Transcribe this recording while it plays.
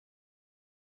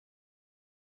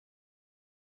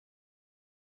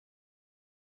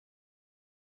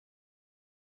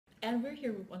and we're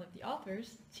here with one of the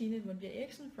authors, Tine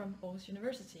Eriksen from Aarhus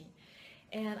University.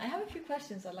 And I have a few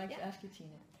questions I'd like to ask you, Tine.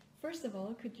 First of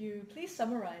all, could you please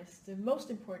summarize the most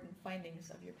important findings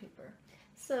of your paper?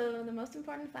 So the most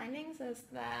important findings is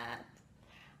that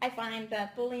I find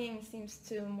that bullying seems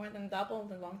to more than double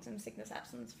the long-term sickness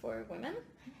absence for women.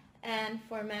 And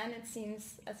for men, it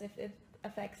seems as if it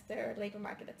affects their labor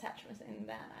market attachments, in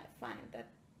that I find that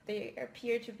they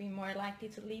appear to be more likely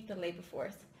to leave the labor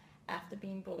force after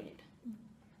being bullied.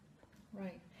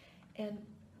 Right. And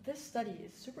this study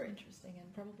is super interesting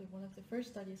and probably one of the first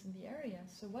studies in the area.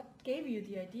 So what gave you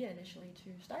the idea initially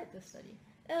to start this study?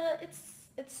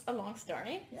 It's a long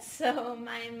story. Yeah. So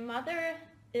my mother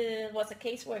was a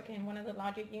caseworker in one of the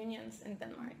larger unions in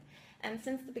Denmark. And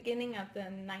since the beginning of the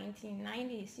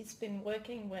 1990s, she's been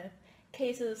working with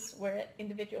cases where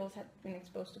individuals had been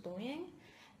exposed to bullying.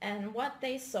 And what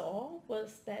they saw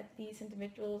was that these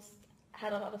individuals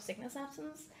had a lot of sickness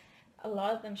absence. A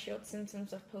lot of them showed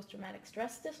symptoms of post-traumatic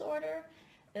stress disorder.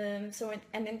 And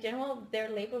in general, their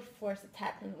labor force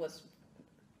attachment was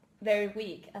very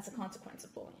weak as a consequence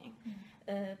of bullying.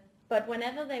 But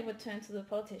whenever they would turn to the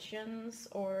politicians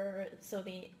or so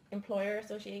the employer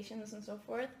associations and so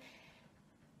forth,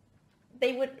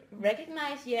 they would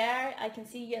recognize, yeah, I can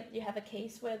see you have a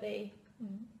case where they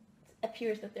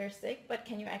appears that they're sick, but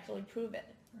can you actually prove it?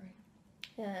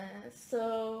 Right.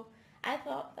 So I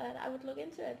thought that I would look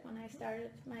into it when I started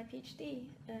my PhD.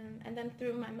 And then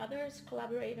through my mother's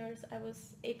collaborators, I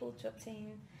was able to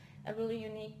obtain a really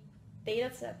unique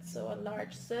data set, so a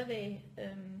large survey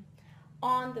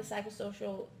on the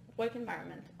psychosocial work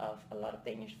environment of a lot of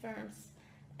Danish firms.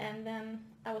 And then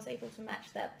I was able to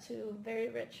match that to very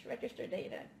rich register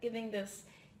data, giving this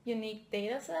unique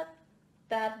data set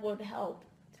that would help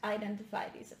identify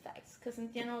these effects. Because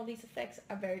in general, these effects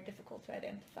are very difficult to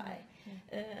identify.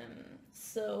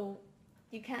 So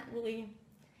you can't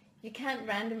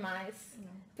randomize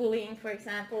bullying, for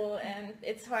example, and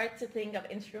it's hard to think of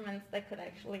instruments that could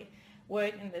actually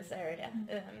work in this area.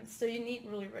 So you need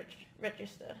really rich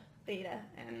register data,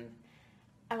 and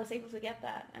I was able to get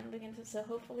that and look into. So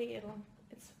hopefully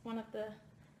it's one of the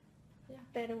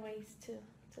better ways to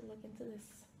look into this.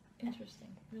 Interesting,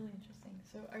 really interesting.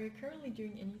 So are you currently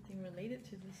doing anything related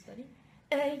to this study?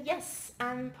 Yes,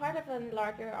 I'm part of a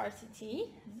larger RCT,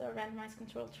 so a randomized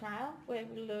controlled trial, where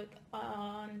we look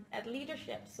at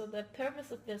leadership. So the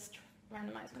purpose of this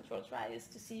randomized controlled trial is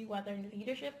to see whether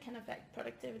leadership can affect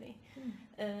productivity.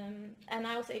 And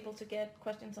I was able to get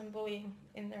questions on bullying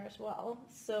in there as well.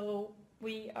 So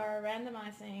we are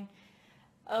randomizing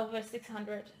over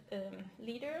 600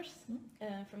 leaders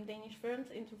from Danish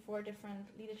firms into 4 different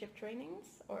leadership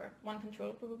trainings, or 1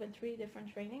 control group and 3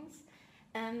 different trainings.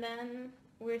 And then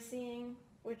we're just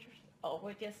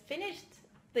finished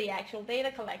the actual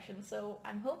data collection. So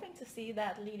I'm hoping to see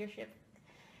that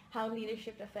how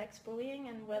leadership affects bullying,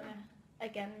 and whether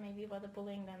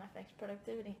bullying then affects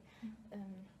productivity.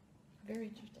 Very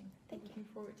interesting. Thank you. Looking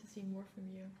forward to seeing more from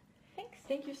you. Thanks.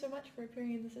 Thank you so much for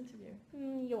appearing in this interview.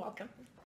 You're welcome.